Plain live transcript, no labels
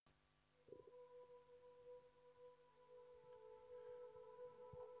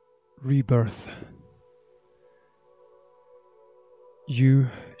Rebirth. You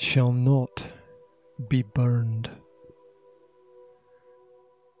shall not be burned.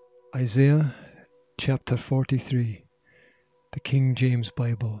 Isaiah chapter 43, the King James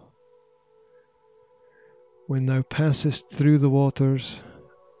Bible. When thou passest through the waters,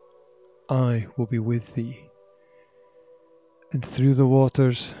 I will be with thee, and through the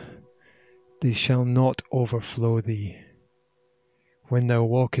waters they shall not overflow thee. When thou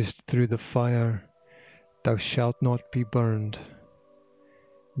walkest through the fire, thou shalt not be burned,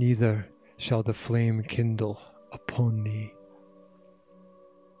 neither shall the flame kindle upon thee.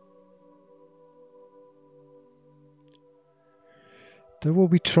 There will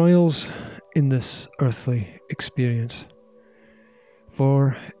be trials in this earthly experience,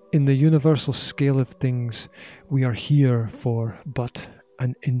 for in the universal scale of things, we are here for but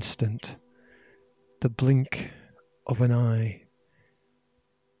an instant, the blink of an eye.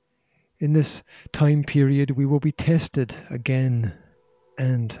 In this time period, we will be tested again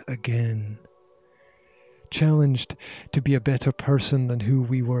and again, challenged to be a better person than who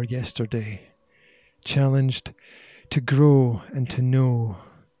we were yesterday, challenged to grow and to know,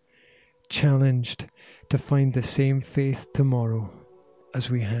 challenged to find the same faith tomorrow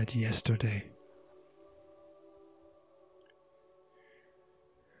as we had yesterday.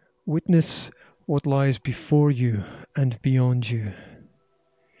 Witness what lies before you and beyond you,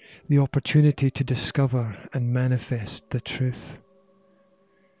 the opportunity to discover and manifest the truth,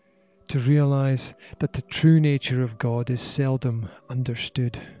 to realize that the true nature of God is seldom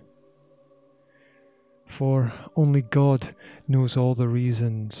understood. For only God knows all the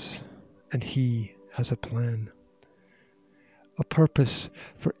reasons, and He has a plan, a purpose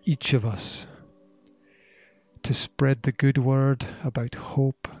for each of us, to spread the good word about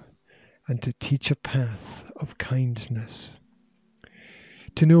hope and to teach a path of kindness.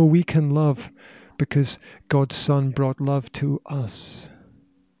 To know we can love because God's Son brought love to us,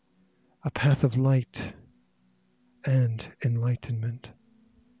 a path of light and enlightenment.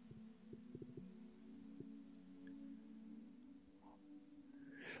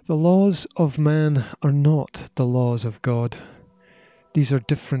 The laws of man are not the laws of God. These are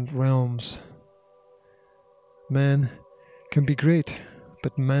different realms. Man can be great,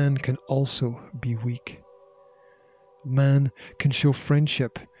 but man can also be weak. Man can show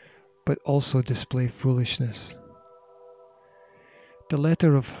friendship, but also display foolishness. The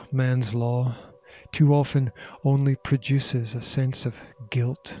letter of man's law too often only produces a sense of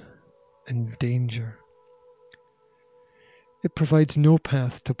guilt and danger. It provides no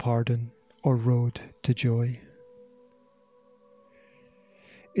path to pardon or road to joy.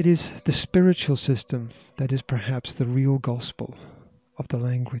 It is the spiritual system that is perhaps the real gospel of the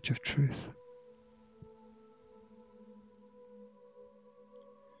language of truth.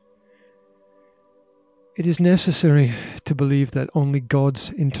 It is necessary to believe that only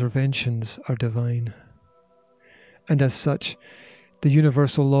God's interventions are divine, and as such, the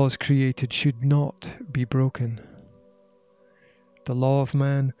universal laws created should not be broken. The law of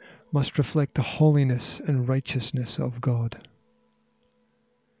man must reflect the holiness and righteousness of God.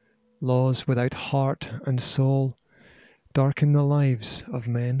 Laws without heart and soul darken the lives of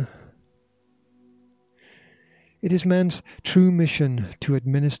men. It is man's true mission to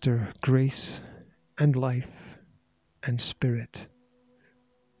administer grace and life and spirit.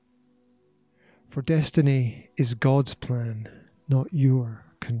 For destiny is God's plan, not your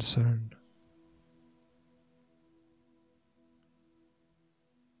concern.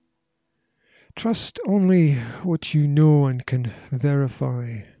 Trust only what you know and can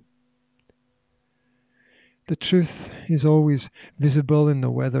verify. The truth is always visible in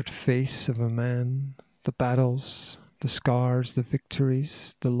the weathered face of a man, the battles, the scars, the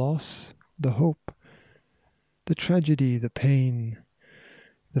victories, the loss, the hope, the tragedy, the pain,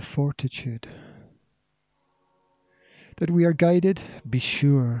 the fortitude. That we are guided, be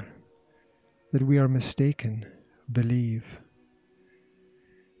sure. That we are mistaken, believe.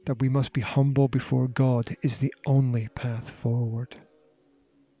 That we must be humble before God is the only path forward.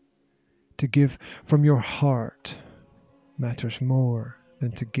 To give from your heart matters more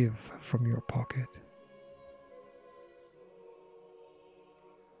than to give from your pocket.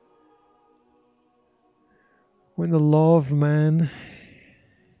 When the law of man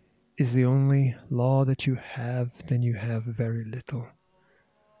is the only law that you have, then you have very little.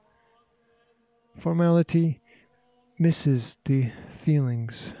 Formality misses the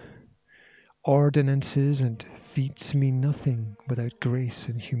feelings. Ordinances and feats mean nothing without grace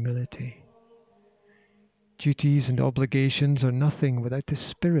and humility. Duties and obligations are nothing without the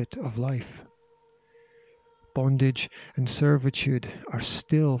spirit of life. Bondage and servitude are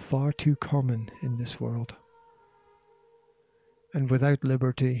still far too common in this world. And without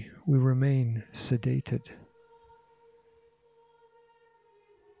liberty, we remain sedated.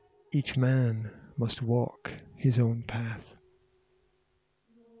 Each man must walk his own path.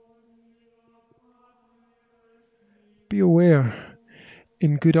 Be aware,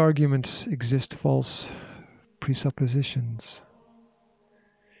 in good arguments exist false presuppositions.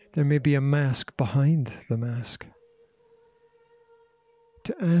 There may be a mask behind the mask.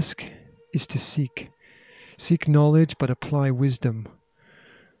 To ask is to seek. Seek knowledge, but apply wisdom.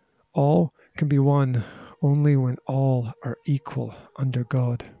 All can be won only when all are equal under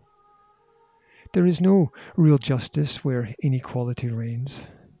God. There is no real justice where inequality reigns.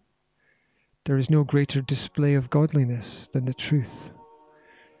 There is no greater display of godliness than the truth,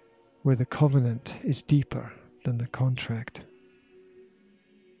 where the covenant is deeper than the contract.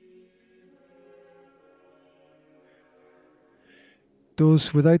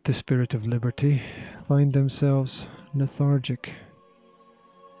 Those without the spirit of liberty find themselves lethargic.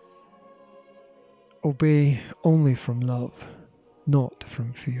 Obey only from love, not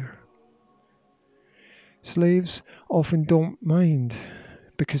from fear. Slaves often don't mind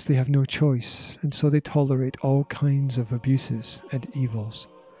because they have no choice, and so they tolerate all kinds of abuses and evils.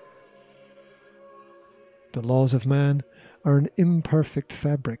 The laws of man are an imperfect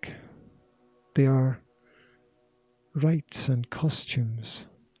fabric. They are rites and costumes.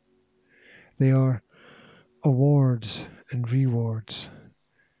 They are awards and rewards.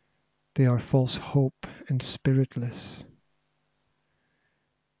 They are false hope and spiritless.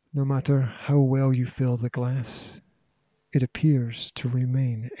 No matter how well you fill the glass, it appears to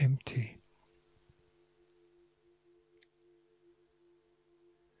remain empty.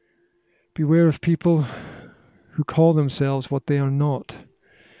 Beware of people who call themselves what they are not.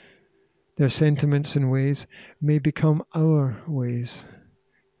 Their sentiments and ways may become our ways.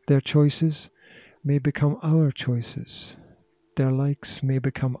 Their choices may become our choices. Their likes may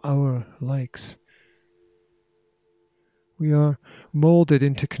become our likes. We are molded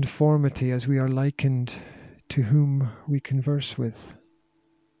into conformity as we are likened to whom we converse with.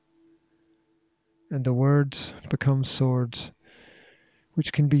 And the words become swords,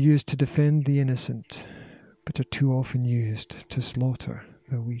 which can be used to defend the innocent, but are too often used to slaughter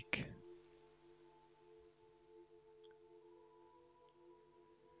the weak.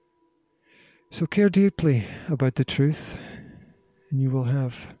 So care deeply about the truth, and you will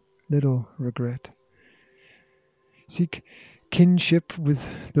have little regret. Seek kinship with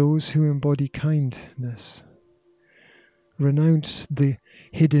those who embody kindness. Renounce the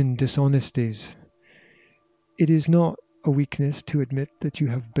hidden dishonesties. It is not a weakness to admit that you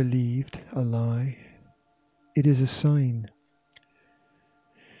have believed a lie. It is a sign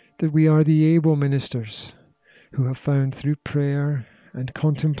that we are the able ministers who have found through prayer and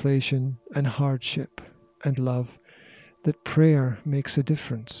contemplation and hardship and love that prayer makes a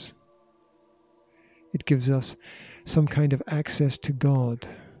difference. It gives us some kind of access to God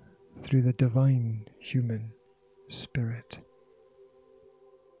through the divine human spirit.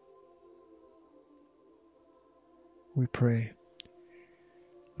 We pray.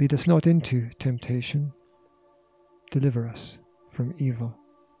 Lead us not into temptation. Deliver us from evil.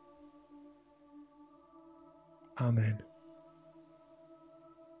 Amen.